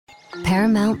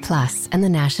Paramount Plus and the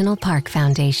National Park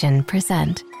Foundation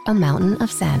present A Mountain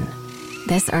of Zen.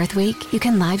 This Earth Week, you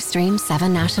can live stream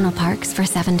 7 national parks for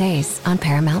 7 days on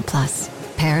Paramount Plus.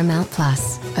 Paramount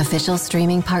Plus, official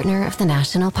streaming partner of the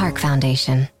National Park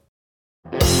Foundation.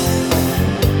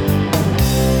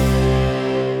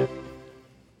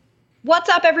 What's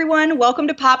up, everyone? Welcome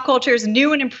to Pop Culture's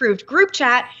new and improved group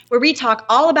chat, where we talk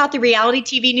all about the reality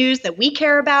TV news that we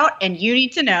care about and you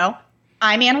need to know.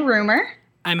 I'm Anna Rumor.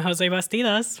 I'm Jose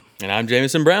Bastidas. And I'm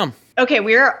Jameson Brown. Okay,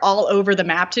 we're all over the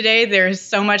map today. There's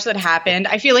so much that happened.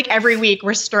 I feel like every week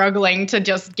we're struggling to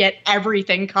just get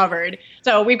everything covered.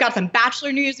 So we've got some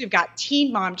Bachelor news. We've got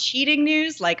Teen Mom cheating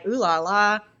news, like ooh la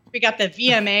la. We got the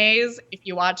VMAs, if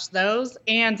you watch those,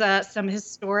 and some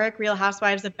historic Real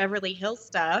Housewives of Beverly Hills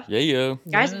stuff. Yeah.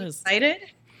 Guys, are you excited?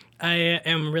 I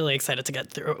am really excited to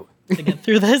get through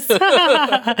this. There's a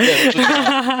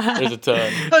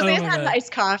ton. Jose's had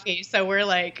iced coffee, so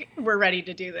we're ready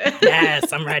to do this.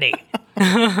 Yes, I'm ready.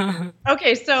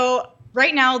 Okay, so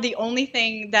right now the only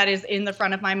thing that is in the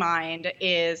front of my mind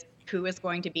is who is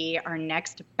going to be our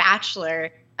next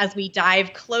Bachelor as we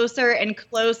dive closer and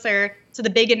closer to the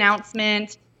big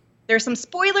announcement. There's some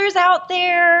spoilers out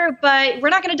there, but we're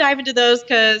not going to dive into those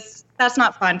because that's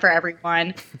not fun for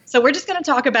everyone. So we're just going to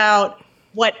talk about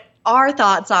what our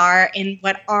thoughts are and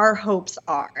what our hopes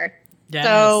are. Yes.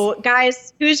 So,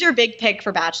 guys, who's your big pick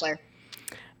for Bachelor?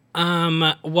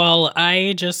 Well,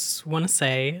 I just want to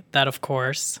say that, of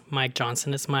course, Mike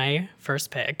Johnson is my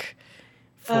first pick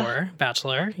for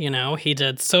Bachelor. You know, he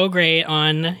did so great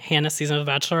on Hannah's season of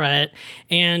Bachelorette.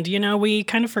 And, you know, we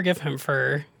kind of forgive him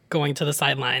for going to the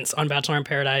sidelines on Bachelor in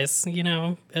Paradise. You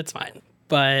know, it's fine.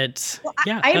 But,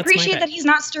 yeah, I appreciate that he's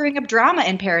not stirring up drama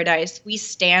in Paradise. We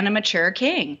stan a mature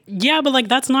king. Yeah, but, like,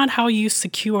 that's not how you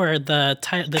secure the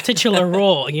titular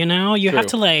role, you know? You have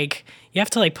to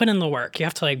put in the work. You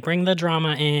have to, like, bring the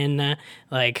drama in.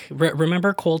 Like,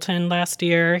 remember Colton last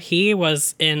year? He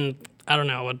was in, I don't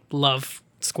know, Love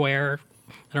Square.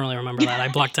 I don't really remember that. I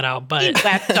blocked it out, but... He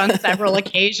wept on several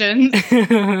occasions.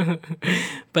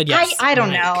 But yes. I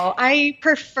don't know. I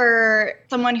prefer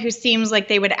someone who seems like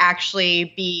they would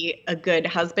actually be a good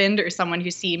husband, or someone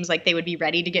who seems like they would be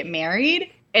ready to get married.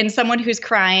 And someone who's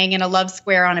crying in a love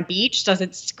square on a beach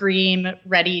doesn't scream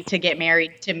ready to get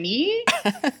married to me.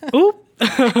 Oop.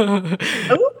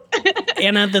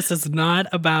 Anna, this is not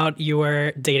about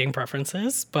your dating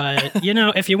preferences, but, you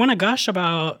know, if you want to gush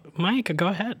about Mike, go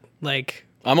ahead. Like...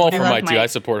 I'm all for Mike too. I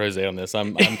support Jose on this.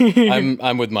 I'm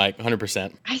with Mike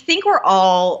 100%. I think we're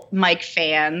all Mike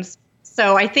fans.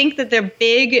 So I think that the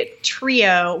big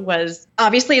trio was,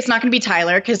 obviously it's not going to be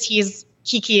Tyler because he's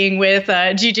kikiing with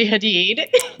Gigi Hadid.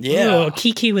 Yeah. Ooh,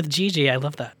 Kiki with Gigi. I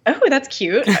love that. Oh, that's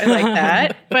cute. I like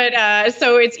that. But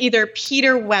so it's either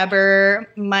Peter Weber,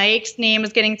 Mike's name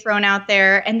is getting thrown out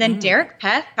there, and then Derek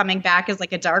Peth coming back as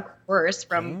like a dark horse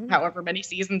from however many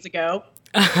seasons ago.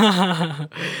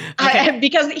 Okay.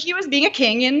 Because he was being a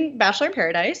king in Bachelor in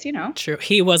Paradise, you know. True.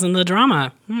 He was in the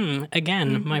drama.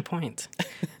 Again, my point.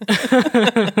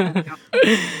 I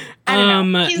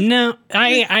don't know.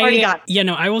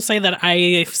 I will say that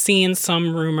I've seen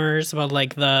some rumors about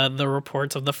like the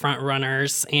reports of the front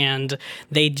runners, and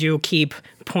they do keep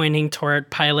pointing toward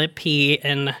Pilot Pete,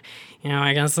 and you know,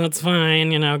 I guess that's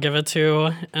fine. You know, give it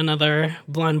to another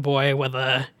blonde boy with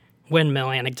a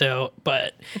windmill anecdote,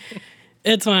 but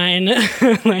it's fine.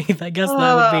 Like, I guess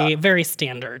that would be very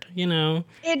standard, you know?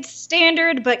 It's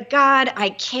standard, but God, I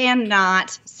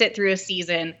cannot sit through a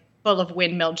season full of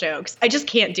windmill jokes. I just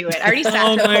can't do it. I already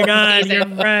sat through my God, you're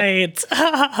right.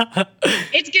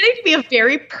 It's getting to be a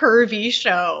very pervy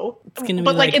show. It's gonna be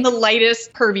but like in the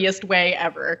lightest, perviest way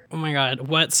ever. Oh my God.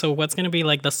 What's going to be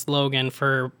like the slogan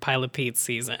for Pilot Pete's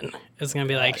season? It's going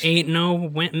to be like, ain't no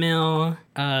windmill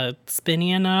spinny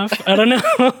enough. I don't know.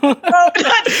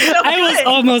 I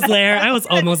was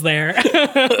almost there.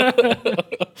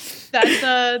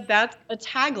 That's a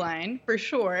tagline for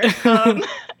sure.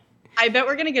 I bet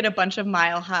we're going to get a bunch of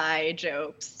Mile High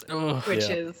jokes, which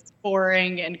is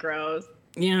boring and gross.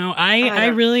 You know, I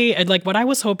really, like, what I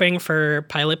was hoping for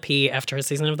Pilot Pete after his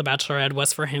season of The Bachelorette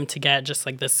was for him to get just,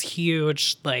 like, this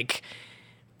huge, like,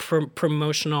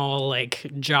 promotional, like,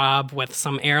 job with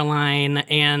some airline.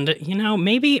 And, you know,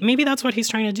 maybe that's what he's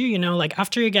trying to do, you know? Like,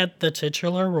 after you get the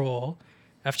titular role,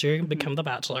 after you become The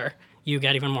Bachelor, you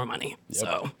get even more money. Yep.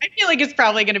 So I feel like it's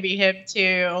probably going to be him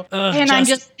too. And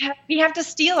we have to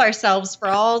steel ourselves for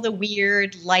all the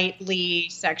weird, lightly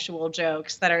sexual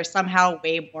jokes that are somehow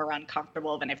way more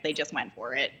uncomfortable than if they just went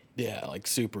for it. Yeah, like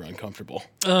super uncomfortable.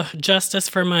 Justice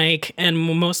for Mike, and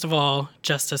most of all,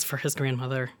 justice for his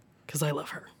grandmother, because I love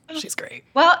her. She's great.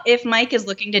 Well, if Mike is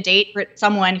looking to date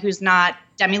someone who's not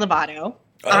Demi Lovato,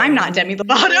 I'm not Demi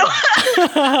Lovato.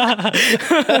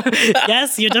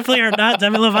 Yes, you definitely are not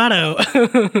Demi Lovato.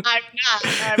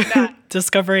 I'm not.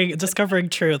 Discovering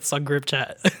truths on group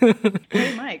chat.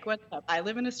 Hey, Mike, what's up? I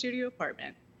live in a studio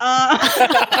apartment.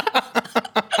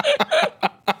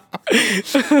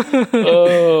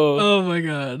 Oh my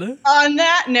God. On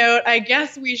that note, I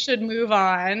guess we should move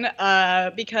on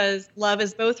because love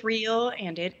is both real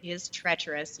and it is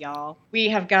treacherous, y'all. We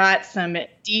have got some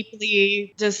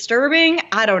deeply disturbing,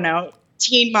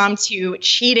 Teen Mom 2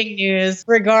 cheating news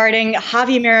regarding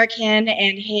Javi American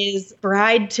and his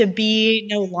bride-to-be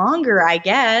no longer, I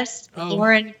guess,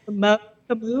 Lauren Camus.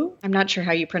 I'm not sure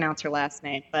how you pronounce her last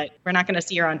name, but we're not going to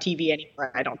see her on TV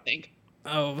anymore, I don't think.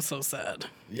 Oh, so sad.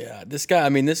 Yeah, this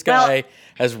guy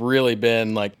has really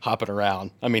been like hopping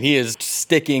around. I mean, he is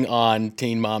sticking on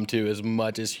Teen Mom 2 as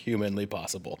much as humanly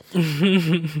possible.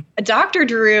 Dr.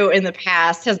 Drew in the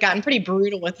past has gotten pretty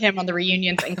brutal with him on the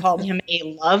reunions and called him a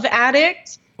love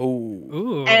addict.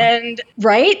 Ooh. And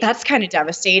right, that's kind of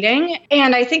devastating.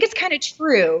 And I think it's kind of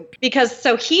true because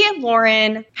so he and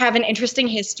Lauren have an interesting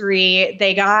history.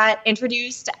 They got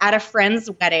introduced at a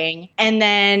friend's wedding and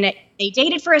then they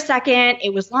dated for a second.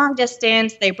 It was long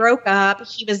distance. They broke up.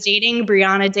 He was dating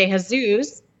Brianna De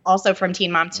Jesus, also from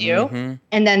Teen Mom 2. Mm-hmm.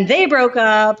 And then they broke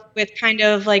up with kind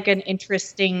of like an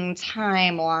interesting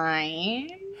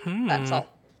timeline. That's all I'll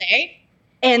say.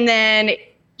 And then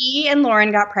he and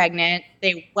Lauren got pregnant.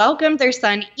 They welcomed their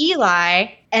son, Eli,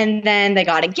 and then they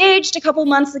got engaged a couple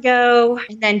months ago.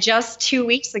 And then just 2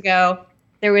 weeks ago,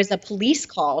 there was a police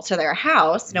call to their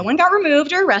house. No one got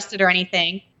removed or arrested or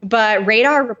anything. But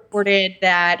Radar reported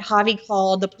that Javi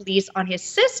called the police on his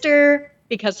sister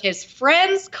because his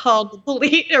friends called the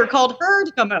police or called her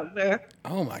to come over.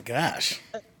 Oh my gosh.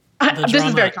 This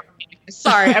is very complicated.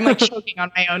 Sorry, I'm like choking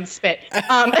on my own spit.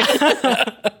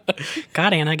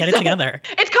 God, Anna, get it together.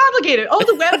 It's complicated. Oh,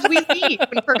 the webs we weave.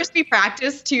 When first we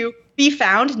practice to be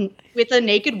found with a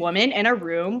naked woman in a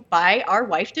room by our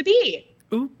wife-to-be.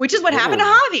 Ooh. Which is what happened to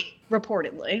Javi,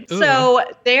 reportedly. Ooh. So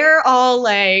they're all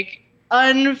like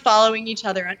unfollowing each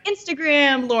other on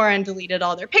Instagram. Lauren deleted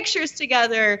all their pictures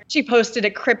together. She posted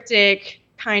a cryptic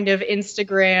kind of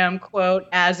Instagram quote,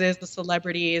 as is the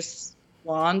celebrities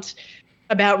want,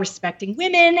 about respecting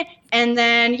women. And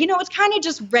then, it's kind of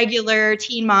just regular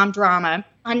teen mom drama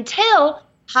until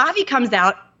Javi comes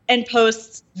out and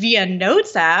posts via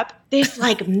Notes app this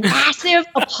like massive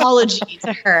apology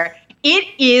to her. It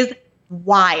is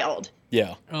wild.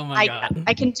 Yeah. Oh my God.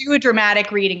 I can do a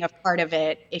dramatic reading of part of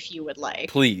it if you would like.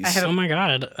 Please. Oh my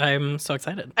God. I'm so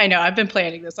excited. I know. I've been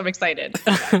planning this. I'm excited.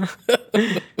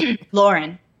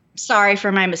 Lauren, I'm sorry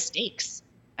for my mistakes.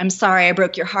 I'm sorry I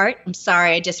broke your heart. I'm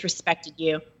sorry I disrespected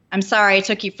you. I'm sorry I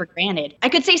took you for granted. I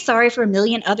could say sorry for a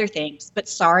million other things, but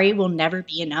sorry will never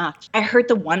be enough. I hurt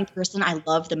the one person I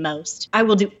love the most. I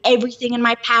will do everything in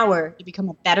my power to become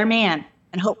a better man,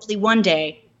 and hopefully one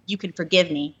day you can forgive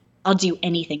me. I'll do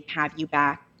anything to have you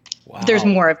back. Wow. There's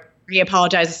more of he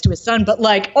apologizes to his son, but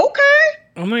like, okay.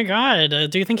 Oh my God.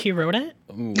 Do you think he wrote it?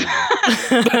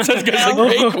 That's a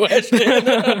great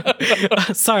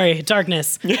question. Sorry,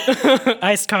 darkness.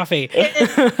 Iced coffee.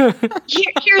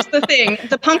 Here's the thing.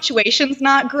 The punctuation's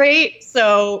not great,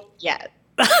 so yeah.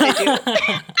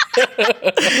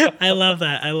 I love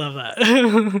that.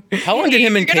 How long did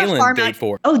him and Kaylin date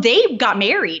for? Oh, they got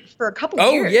married for a couple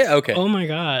years. Oh, yeah, okay. Oh my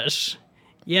gosh.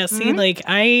 Yeah, see, like,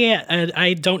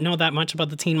 I don't know that much about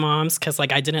the Teen Moms because,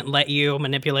 like, I didn't let you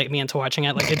manipulate me into watching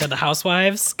it like I did the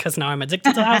Housewives because now I'm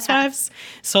addicted to the Housewives.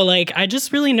 So, like, I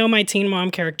just really know my Teen Mom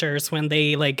characters when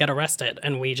they, like, get arrested,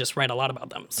 and we just write a lot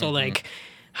about them. So, like,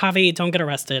 Javi, don't get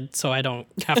arrested so I don't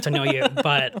have to know you,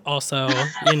 but also,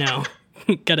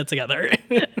 get it together.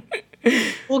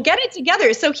 Well, get it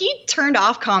together. So he turned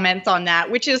off comments on that,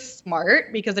 which is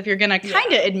smart because if you're going to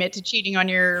kind of admit to cheating on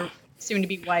your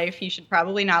soon-to-be wife, you should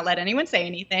probably not let anyone say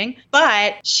anything.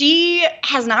 But she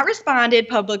has not responded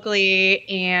publicly,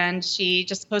 and she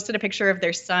just posted a picture of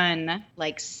their son,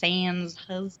 like Sans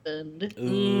husband.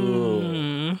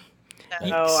 Ooh.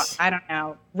 So, I don't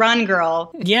know. Run,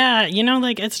 girl. Yeah,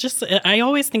 it's just, I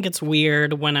always think it's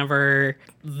weird whenever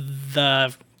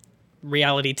the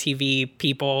reality TV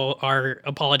people are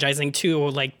apologizing to,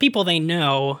 like, people they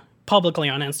know publicly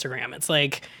on Instagram. It's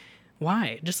like,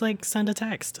 why? Just like send a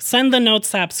text. Send the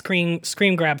Notes app screen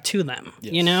grab to them.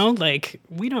 Yes. Like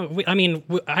we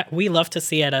love to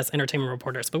see it as entertainment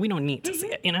reporters, but we don't need to see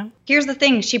it, Here's the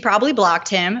thing. She probably blocked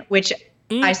him, which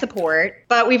I support.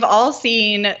 But we've all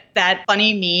seen that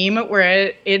funny meme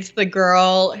where it's the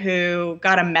girl who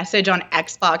got a message on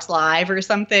Xbox Live or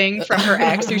something from her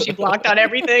ex who she blocked on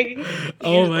everything.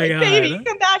 Oh my God. Baby,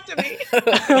 come back to me.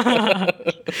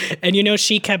 And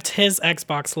she kept his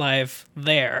Xbox Live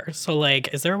there. So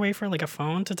like, is there a way for like a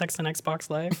phone to text an Xbox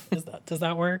Live? Does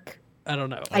that work? I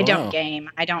don't know. I don't game.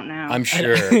 I don't know. I'm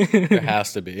sure there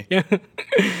has to be. Yeah.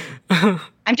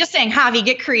 I'm just saying, Javi,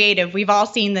 get creative. We've all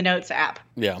seen the Notes app.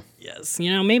 Yeah. Yes.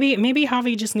 Maybe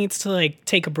Javi just needs to like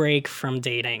take a break from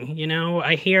dating.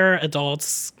 I hear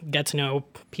adults get to know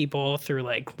people through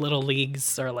like little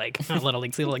leagues or like not little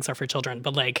leagues. Little leagues are for children,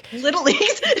 but like little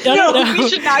leagues. No, we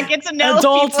should not get to know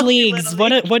adult people leagues.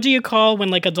 What do you call when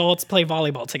like adults play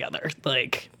volleyball together?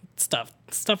 Like stuff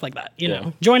like that.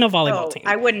 Join a volleyball team.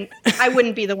 I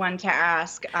wouldn't be the one to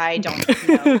ask. I don't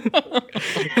know.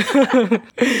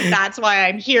 That's why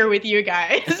I'm here with you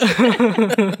guys.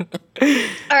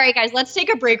 All right, guys, let's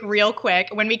take a break real quick.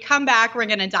 When we come back, we're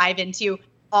going to dive into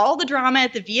all the drama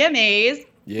at the VMAs,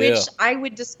 which I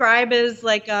would describe as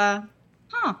like and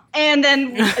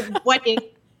then what is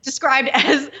described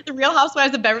as the Real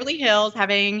Housewives of Beverly Hills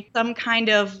having some kind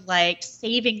of like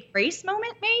saving grace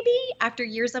moment, maybe after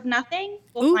years of nothing.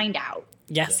 We'll find out.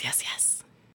 Yes.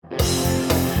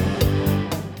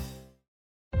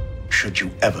 Should you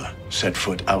ever set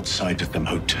foot outside of the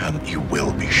hotel, you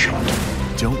will be shot.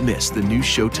 Don't miss the new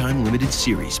Showtime limited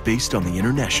series based on the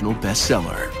international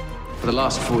bestseller. For the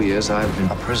last 4 years, I've been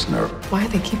a prisoner. Why are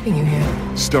they keeping you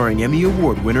here? Starring Emmy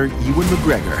Award winner Ewan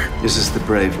McGregor. This is the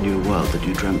brave new world that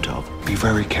you dreamt of. Be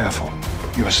very careful.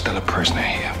 You are still a prisoner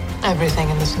here. Everything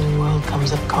in this new world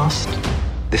comes at cost.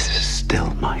 This is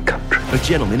still my country. A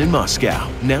Gentleman in Moscow,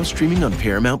 now streaming on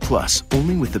Paramount Plus,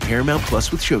 only with the Paramount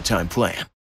Plus with Showtime plan.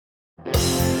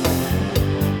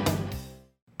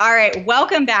 All right,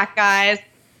 welcome back, guys.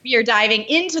 We are diving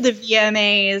into the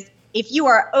VMAs. If you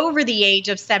are over the age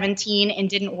of 17 and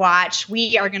didn't watch,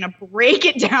 we are going to break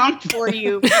it down for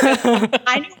you.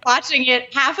 I knew watching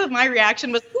it, half of my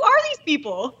reaction was, who are these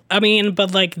people? I mean,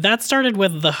 but like that started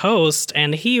with the host,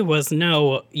 and he was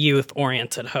no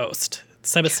youth-oriented host.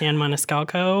 Sebastian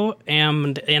Maniscalco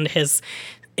and his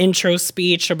intro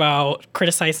speech about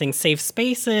criticizing safe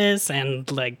spaces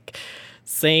and like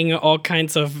saying all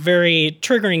kinds of very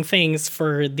triggering things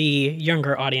for the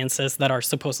younger audiences that are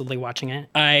supposedly watching it.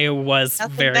 I was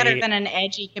Nothing better than an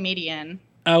edgy comedian.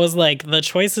 I was like, the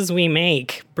choices we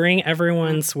make bring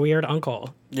everyone's weird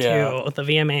uncle to the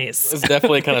VMAs. It's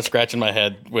definitely kind of scratching my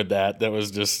head with that. That was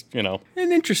just, an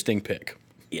interesting pick.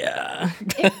 Yeah.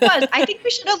 It was. I think we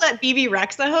should have let BB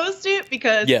Rexa host it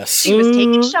because yes. she was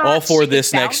taking shots. All for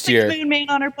this next year. Moon Man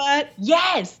on her butt.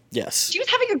 Yes. Yes. She was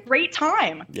having a great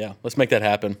time. Yeah. Let's make that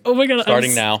happen. Oh my God.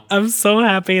 Starting now. I'm so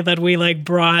happy that we like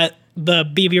brought the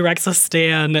BB Rexa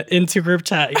stan into group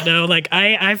chat. Like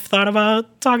I've thought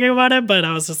about talking about it, but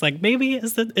I was just like, maybe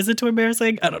is it too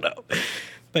embarrassing? I don't know.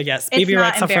 But yes, it's BB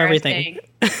Rexa for everything.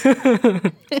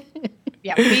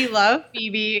 Yeah, we love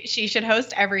BB. She should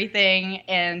host everything,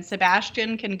 and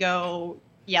Sebastian can go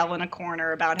yell in a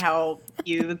corner about how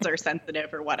youths are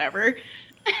sensitive or whatever.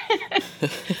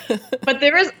 But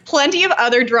there is plenty of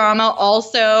other drama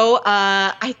also.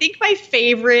 I think my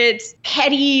favorite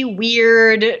petty,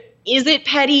 weird, is it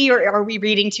petty or are we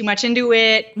reading too much into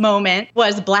it moment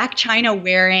was Blac Chyna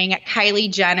wearing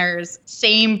Kylie Jenner's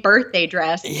same birthday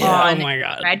dress on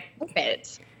red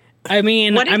carpet. I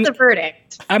mean, what is the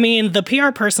verdict? I mean, the PR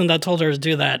person that told her to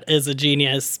do that is a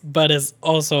genius, but is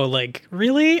also like,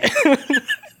 really?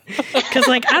 Because,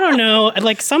 like, I don't know.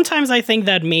 Like, sometimes I think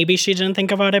that maybe she didn't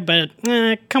think about it, but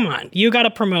come on. You got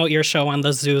to promote your show on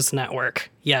the Zeus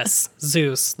network. Yes,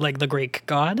 Zeus, like the Greek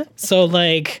god. So,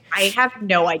 like... I have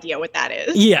no idea what that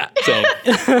is. Yeah.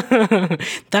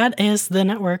 That is the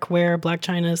network where Blac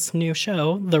Chyna's new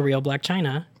show, The Real Blac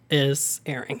Chyna, is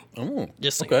airing. Oh,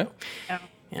 just so okay.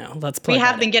 Let's play. We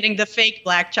have been getting the fake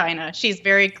Blac Chyna. She's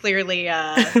very clearly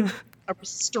a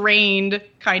restrained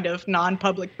kind of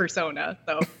non-public persona.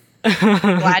 So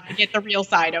glad to get the real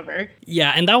side of her.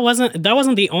 Yeah, and that wasn't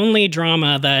the only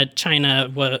drama that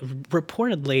Chyna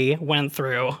reportedly went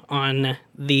through on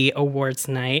the awards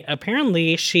night.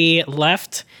 Apparently, she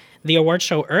left the award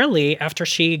show early after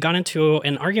she got into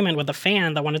an argument with a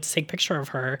fan that wanted to take a picture of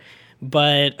her.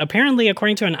 But apparently,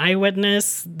 according to an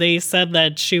eyewitness, they said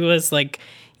that she was like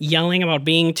yelling about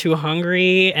being too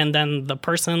hungry, and then the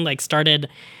person like started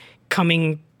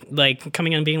coming like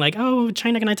coming in and being like, oh,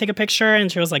 China, can I take a picture?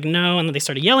 And she was like, no. And then they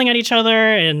started yelling at each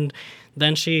other. And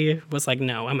then she was like,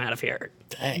 no, I'm out of here.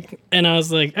 Dang. And I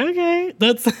was like, okay,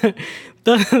 that's...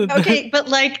 Okay, but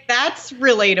like, that's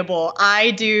relatable.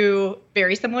 I do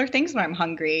very similar things when I'm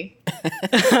hungry.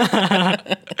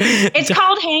 It's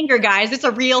called hanger, guys. It's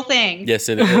a real thing. Yes,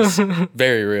 it is.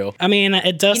 Very real. I mean,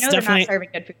 it does They're definitely... not serving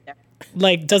good food there.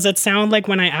 Like, does it sound like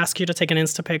when I ask you to take an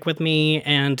Instapic with me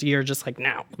and you're just like,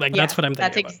 no? Like, that's what I'm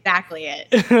thinking. That's exactly it.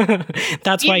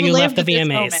 That's why you left the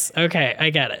VMAs. Okay, I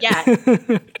get it.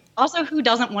 Yeah. Also, who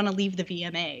doesn't want to leave the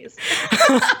VMAs?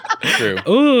 True.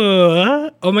 Ooh.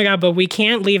 Oh my God, but we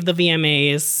can't leave the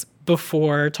VMAs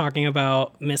before talking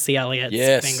about Missy Elliott's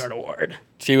Vanguard Award.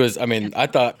 She was, I mean, I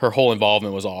thought her whole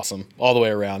involvement was awesome all the way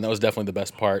around. That was definitely the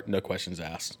best part. No questions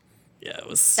asked. Yeah, it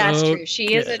was so That's true.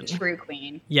 She is a good. true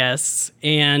queen. Yes.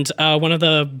 And one of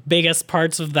the biggest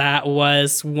parts of that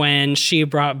was when she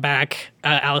brought back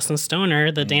Alison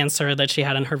Stoner, the dancer that she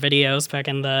had in her videos back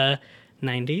in the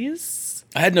 90s.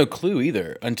 I had no clue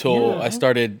either until I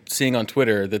started seeing on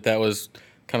Twitter that was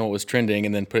kind of what was trending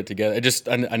and then put it together.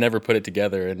 I never put it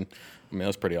together. And I mean, that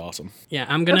was pretty awesome. Yeah,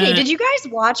 I'm going to... Okay, did you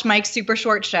guys watch Mike's Super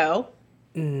Short Show?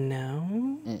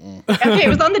 No. Okay, it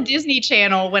was on the Disney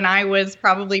Channel when I was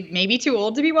probably maybe too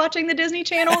old to be watching the Disney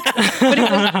Channel.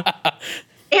 But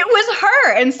it was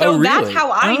her. And so that's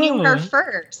how I knew her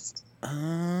first.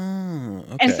 Oh,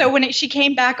 okay. And so when she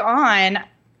came back on,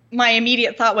 my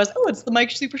immediate thought was, oh, it's the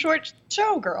Mike Super Short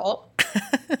Show girl.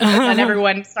 And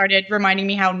everyone started reminding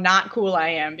me how not cool I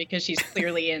am because she's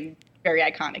clearly in very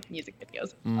iconic music videos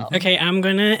as well. Okay, I'm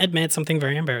going to admit something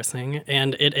very embarrassing.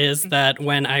 And it is that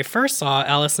when I first saw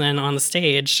Allison on the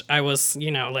stage, I was,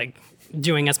 like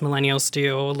doing as millennials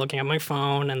do, looking at my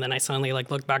phone. And then I suddenly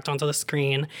looked back onto the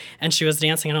screen and she was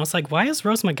dancing. And I was like, why is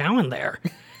Rose McGowan there?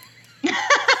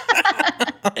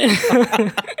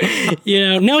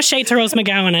 No shade to Rose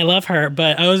McGowan. I love her.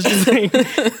 But I was just like,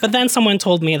 but then someone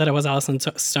told me that it was Alison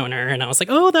Stoner. And I was like,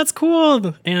 oh, that's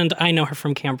cool. And I know her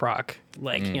from Camp Rock.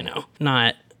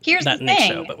 Not Here's that the Nick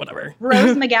thing. show, but whatever.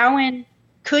 Rose McGowan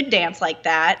could dance like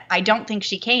that. I don't think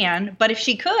she can, but if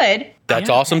she could, that's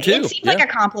awesome too. It seems like a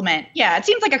compliment. Yeah, it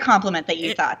seems like a compliment that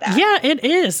you thought that. Yeah, it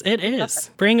is. It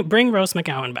is. Bring Rose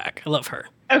McGowan back. I love her.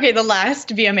 Okay, the last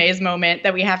VMAs moment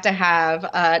that we have to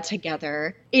have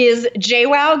together is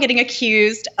JWoww getting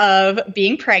accused of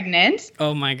being pregnant.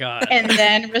 Oh my God. And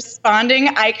then responding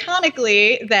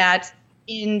iconically that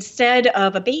instead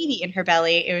of a baby in her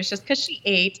belly, it was just because she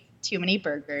ate too many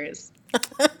burgers.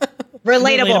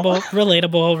 Relatable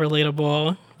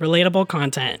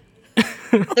content.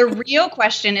 The real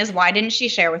question is, why didn't she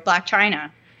share with Blac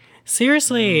Chyna?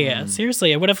 Seriously,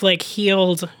 it would have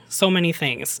healed so many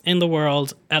things in the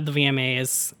world, at the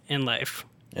VMAs, in life.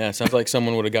 Yeah, it sounds like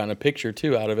someone would have gotten a picture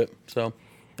too out of it. So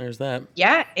there's that.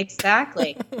 Yeah,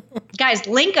 exactly. Guys,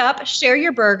 link up, share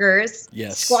your burgers,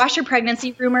 squash your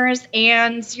pregnancy rumors,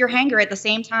 and your hanger at the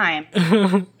same time.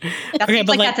 That seems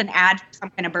like that's an ad for some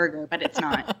kind of burger, but it's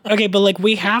not. Okay, but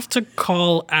we have to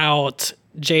call out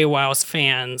JWoww's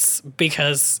fans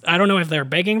because I don't know if they're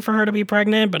begging for her to be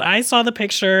pregnant, but I saw the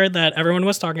picture that everyone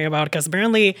was talking about because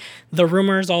apparently the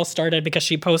rumors all started because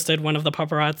she posted one of the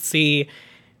paparazzi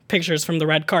pictures from the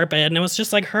red carpet and it was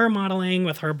just her modeling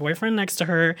with her boyfriend next to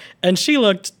her and she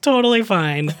looked totally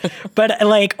fine. But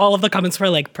all of the comments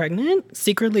were pregnant?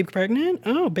 Secretly pregnant?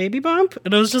 Oh, baby bump?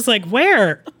 And I was just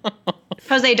where?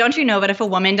 Jose, don't you know that if a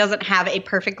woman doesn't have a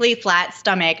perfectly flat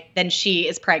stomach, then she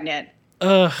is pregnant?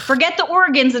 Forget the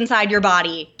organs inside your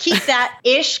body. Keep that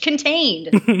ish contained.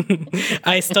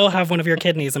 I still have one of your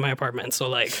kidneys in my apartment,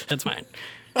 so it's fine.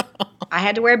 I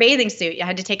had to wear a bathing suit. You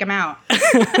had to take them out.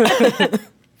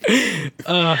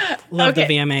 Love the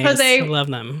VMAs. Jose, love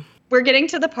them. We're getting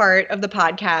to the part of the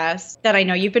podcast that I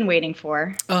know you've been waiting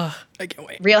for. I can't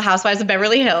wait. Real Housewives of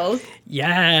Beverly Hills.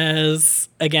 Yes.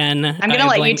 Again, I'm going to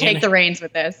let you take the reins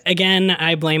with this. Again,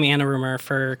 I blame Anna Rumor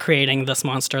for creating this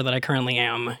monster that I currently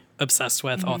am obsessed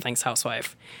with, all things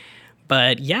housewife.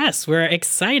 But yes, we're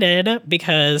excited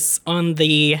because on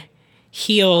the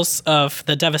heels of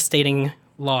the devastating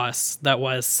loss that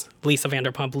was Lisa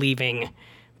Vanderpump leaving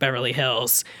Beverly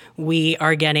Hills, we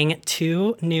are getting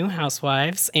 2 new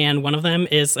housewives, and one of them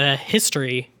is a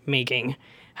history-making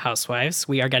housewives.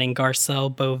 We are getting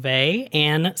Garcelle Beauvais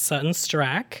and Sutton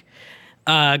Strack.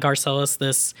 Garcelle is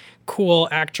this cool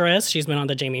actress. She's been on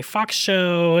the Jamie Foxx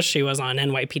show. She was on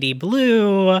NYPD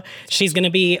Blue. She's going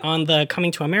to be on the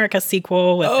Coming to America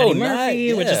sequel with Eddie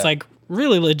Murphy, which is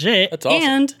really legit. That's awesome.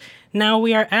 And now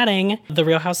we are adding The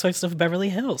Real Housewives of Beverly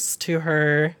Hills to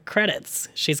her credits.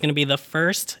 She's going to be the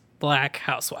first Black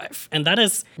housewife. And that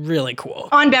is really cool.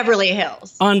 On Beverly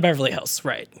Hills. On Beverly Hills,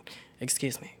 right.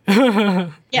 Excuse me.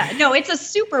 Yeah, no, it's a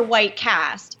super white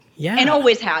cast. Yeah. And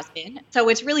always has been. So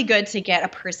it's really good to get a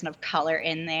person of color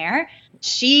in there.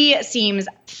 She seems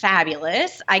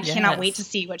fabulous. I cannot wait to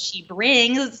see what she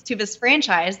brings to this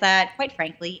franchise that, quite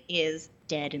frankly, is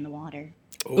dead in the water.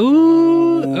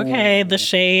 Ooh, okay. The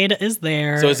shade is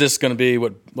there. So is this going to be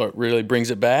what really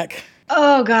brings it back?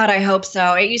 Oh, God, I hope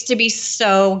so. It used to be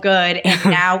so good, and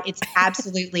now it's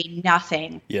absolutely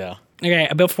nothing. Yeah. Okay,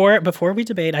 before we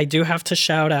debate, I do have to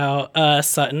shout out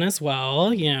Sutton as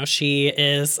well. You know, she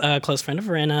is a close friend of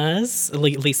Rinna's,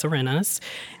 Lisa Rinna's,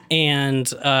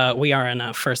 and we are on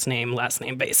a first name, last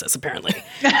name basis, apparently.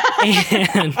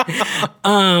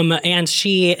 and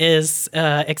she is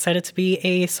excited to be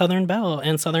a Southern belle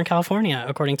in Southern California,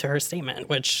 according to her statement,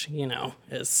 which, you know,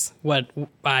 is what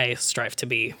I strive to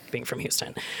be, being from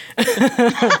Houston.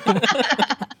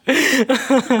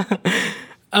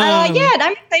 Yeah, and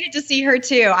I'm excited to see her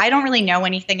too. I don't really know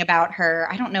anything about her.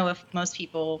 I don't know if most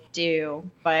people do,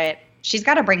 but she's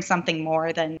got to bring something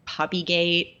more than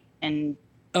Puppygate and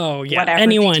whatever.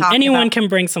 Anyone can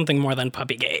bring something more than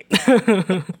Puppygate.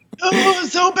 Oh,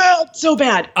 so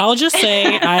bad. I'll just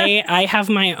say I have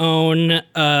my own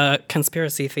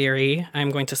conspiracy theory. I'm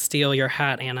going to steal your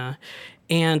hat, Anna.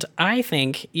 And I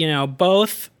think, you know,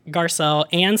 both Garcelle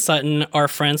and Sutton are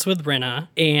friends with Rinna.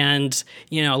 And,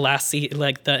 you know,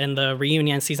 in the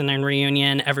reunion, season 9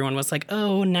 reunion, everyone was like,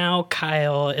 oh, now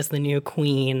Kyle is the new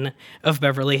queen of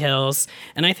Beverly Hills.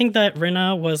 And I think that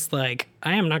Rinna was like,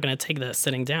 I am not going to take this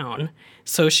sitting down.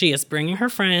 So she is bringing her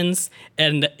friends,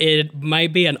 and it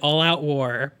might be an all-out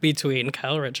war between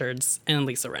Kyle Richards and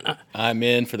Lisa Rinna. I'm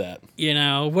in for that. You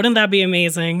know, wouldn't that be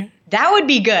amazing? That would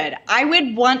be good. I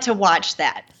would want to watch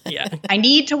that. Yeah. I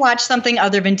need to watch something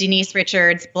other than Denise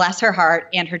Richards, bless her heart,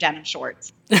 and her denim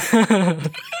shorts. Bring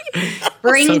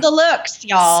the looks,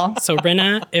 y'all. So,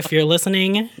 Rinna, if you're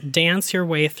listening, dance your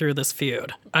way through this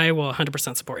feud. I will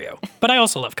 100% support you. But I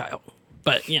also love Kyle.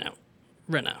 But, you know,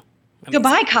 Rinna.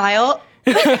 Goodbye, Kyle.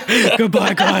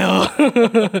 Goodbye, Kyle.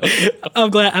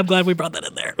 I'm glad we brought that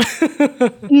in there.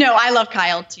 No, I love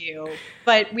Kyle too.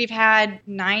 But we've had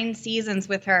 9 seasons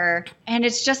with her, and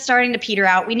it's just starting to peter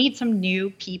out. We need some new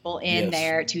people in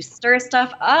there to stir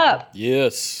stuff up.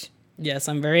 Yes. Yes,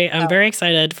 I'm very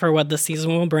excited for what this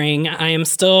season will bring. I am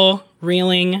still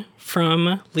reeling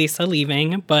from Lisa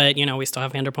leaving, but you know, we still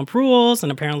have Vanderpump Rules,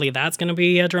 and apparently that's going to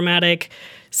be a dramatic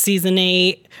season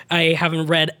 8. I haven't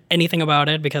read anything about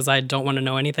it because I don't want to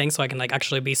know anything, so I can like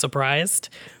actually be surprised.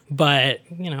 But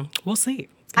you know, we'll see.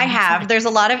 I have. There's a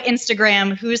lot of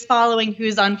Instagram, who's following,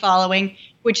 who's unfollowing,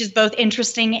 which is both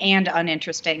interesting and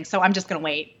uninteresting. So I'm just going to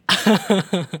wait.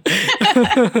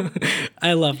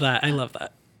 I love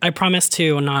that. I promise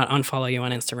to not unfollow you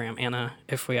on Instagram, Anna,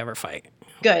 if we ever fight.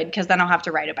 Good, because then I'll have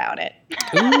to write about it.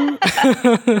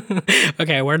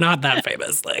 Okay, we're not that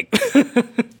famous. Like,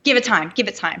 Give it time.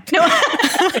 No.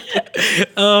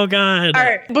 Oh, God. All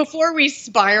right. Before we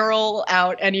spiral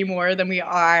out any more than we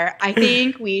are, I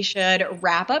think we should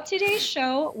wrap up today's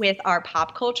show with our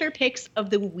pop culture picks of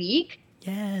the week.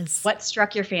 Yes. What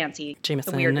struck your fancy?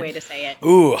 Jameson. A weird way to say it.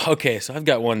 Ooh, okay. So I've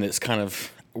got one that's kind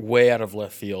of way out of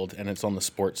left field, and it's on the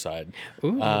sports side.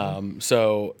 Ooh.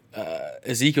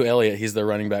 Ezekiel Elliott, he's the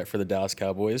running back for the Dallas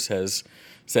Cowboys, has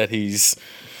said he's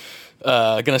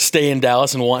going to stay in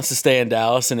Dallas and wants to stay in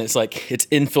Dallas, and it's like it's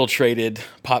infiltrated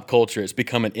pop culture. It's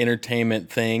become an entertainment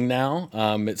thing now.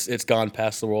 It's gone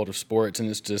past the world of sports, and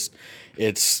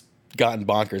it's gotten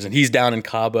bonkers. And he's down in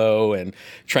Cabo and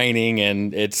training,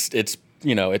 and it's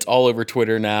all over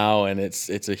Twitter now, and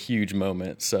it's a huge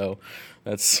moment. So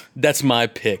that's my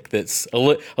pick. That's a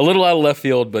little out of left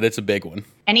field, but it's a big one.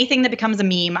 Anything that becomes a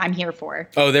meme, I'm here for.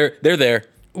 Oh, they're there.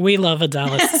 We love a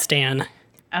Dallas stan.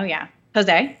 Oh, yeah.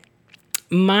 Jose?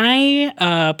 My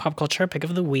pop culture pick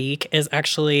of the week is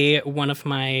actually one of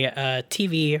my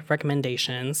TV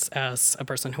recommendations as a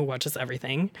person who watches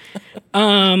everything.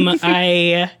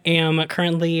 I am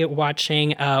currently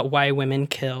watching Why Women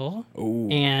Kill,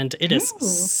 and it is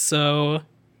so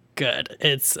good.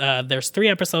 It's there's 3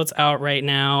 episodes out right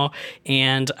now,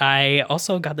 and I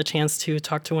also got the chance to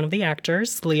talk to one of the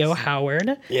actors, Leo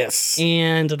Howard. Yes,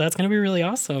 and that's gonna be really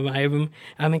awesome.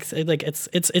 I'm excited. Like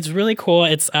it's really cool.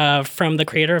 It's from the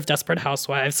creator of Desperate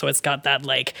Housewives, so it's got that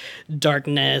like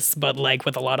darkness, but like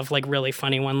with a lot of like really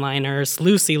funny one-liners.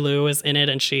 Lucy Liu is in it,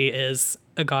 and she is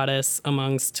a goddess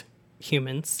amongst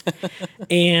humans.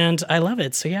 And I love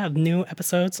it. So yeah, new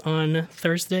episodes on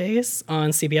Thursdays on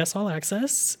CBS All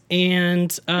Access.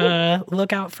 And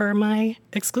look out for my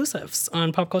exclusives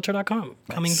on popculture.com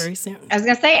coming very soon. I was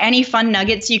going to say, any fun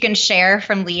nuggets you can share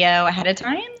from Leo ahead of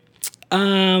time?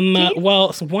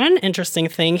 Well, one interesting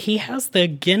thing, he has the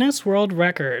Guinness World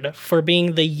Record for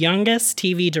being the youngest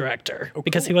TV director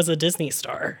because he was a Disney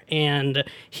star and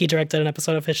he directed an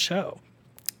episode of his show.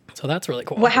 So that's really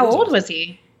cool. Well, how old was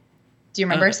he? Do you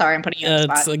remember? Sorry, I'm putting you on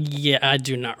the spot. Yeah, I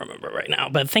do not remember right now,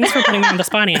 but thanks for putting me on the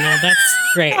spot, Anna. That's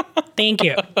great. Thank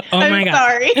you. Oh my God.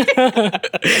 Sorry.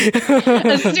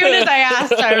 As soon as I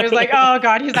asked, I was like, oh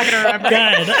God, he's not going to remember.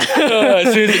 God.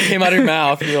 As soon as it came out of your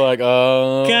mouth, you're like,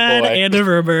 oh, God, boy. Anna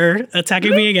Rumor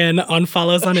attacking me again on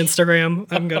follows on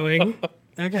Instagram. I'm going.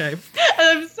 Okay.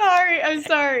 I'm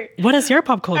sorry. What is your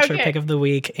pop culture pick of the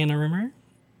week, Anna Rumor?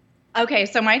 Okay,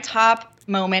 so my top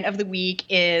moment of the week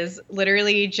is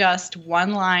literally just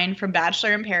one line from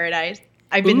Bachelor in Paradise.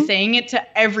 I've been saying it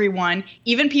to everyone,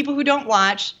 even people who don't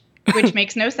watch, which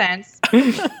makes no sense.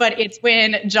 But it's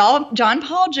when John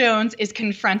Paul Jones is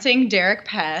confronting Derek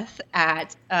Peth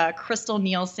at Crystal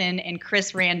Nielsen and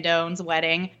Chris Randone's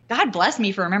wedding. God bless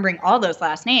me for remembering all those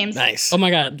last names. Nice. Oh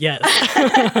my God, yes.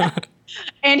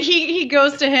 And he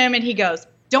goes to him and he goes,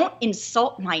 "Don't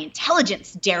insult my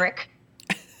intelligence, Derek."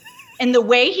 And the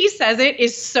way he says it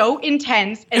is so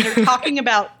intense, and they're talking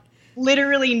about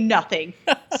literally nothing.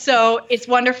 So it's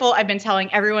wonderful. I've been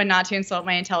telling everyone not to insult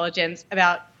my intelligence.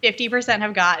 About 50%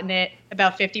 have gotten it.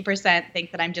 About 50%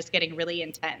 think that I'm just getting really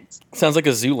intense. Sounds like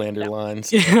a Zoolander line.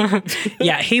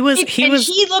 Yeah, he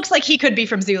looks like he could be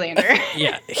from Zoolander.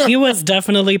 Yeah, he was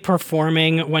definitely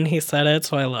performing when he said it,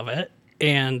 so I love it.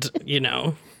 And,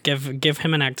 give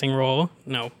him an acting role.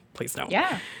 No, please don't.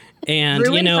 Yeah. And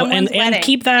Ruin someone's and wedding.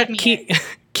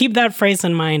 keep that phrase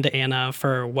in mind, Anna,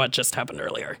 for what just happened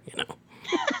earlier.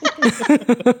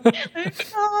 I'm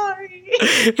sorry.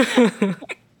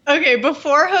 Okay,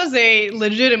 before Jose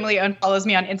legitimately unfollows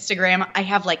me on Instagram, I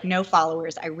have no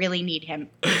followers. I really need him.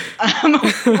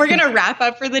 We're going to wrap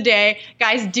up for the day.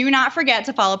 Guys, do not forget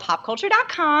to follow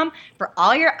popculture.com for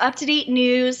all your up-to-date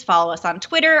news. Follow us on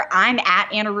Twitter. I'm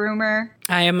at Anna Rumor.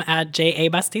 I am at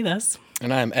J.A. Bastidas.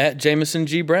 And I'm at Jameson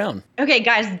G. Brown. Okay,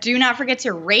 guys, do not forget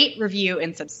to rate, review,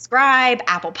 and subscribe.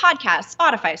 Apple Podcasts,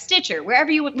 Spotify, Stitcher,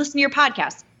 wherever you would listen to your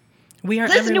podcasts. We are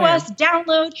Listen everywhere. to us,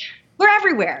 download. We're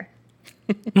everywhere.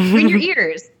 We're in your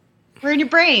ears. We're in your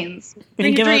brains. We're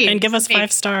in your dreams. And give us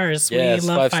 5 stars. Yes, we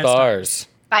love 5 stars.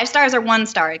 5 stars or 1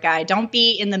 star, guy. Don't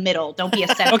be in the middle. Don't be a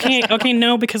 7. Okay,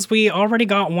 no, because we already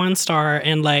got 1 star,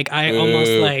 and I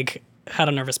almost had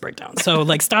a nervous breakdown. So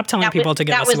stop telling people to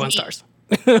give us 1 stars.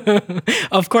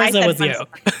 Of course, that was you.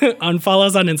 Unfollow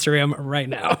us on Instagram right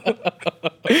now.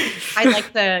 I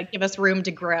like to give us room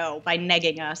to grow by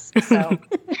negging us. So,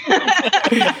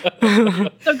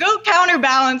 so go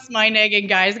counterbalance my negging,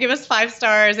 guys. Give us 5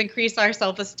 stars, increase our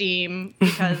self-esteem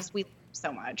because we love you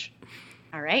so much.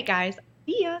 All right, guys.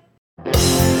 See ya.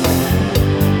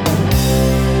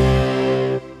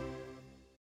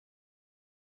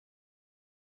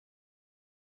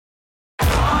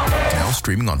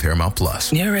 Streaming on Paramount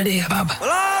Plus. You ready, Bob? Well,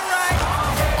 all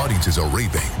right. Audiences are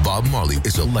raving. Bob Marley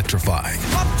is electrifying.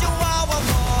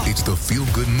 It's the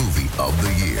feel-good movie of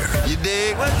the year. You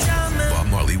dig? Bob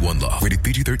Marley, One Love. Rated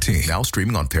PG-13. Now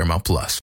streaming on Paramount Plus.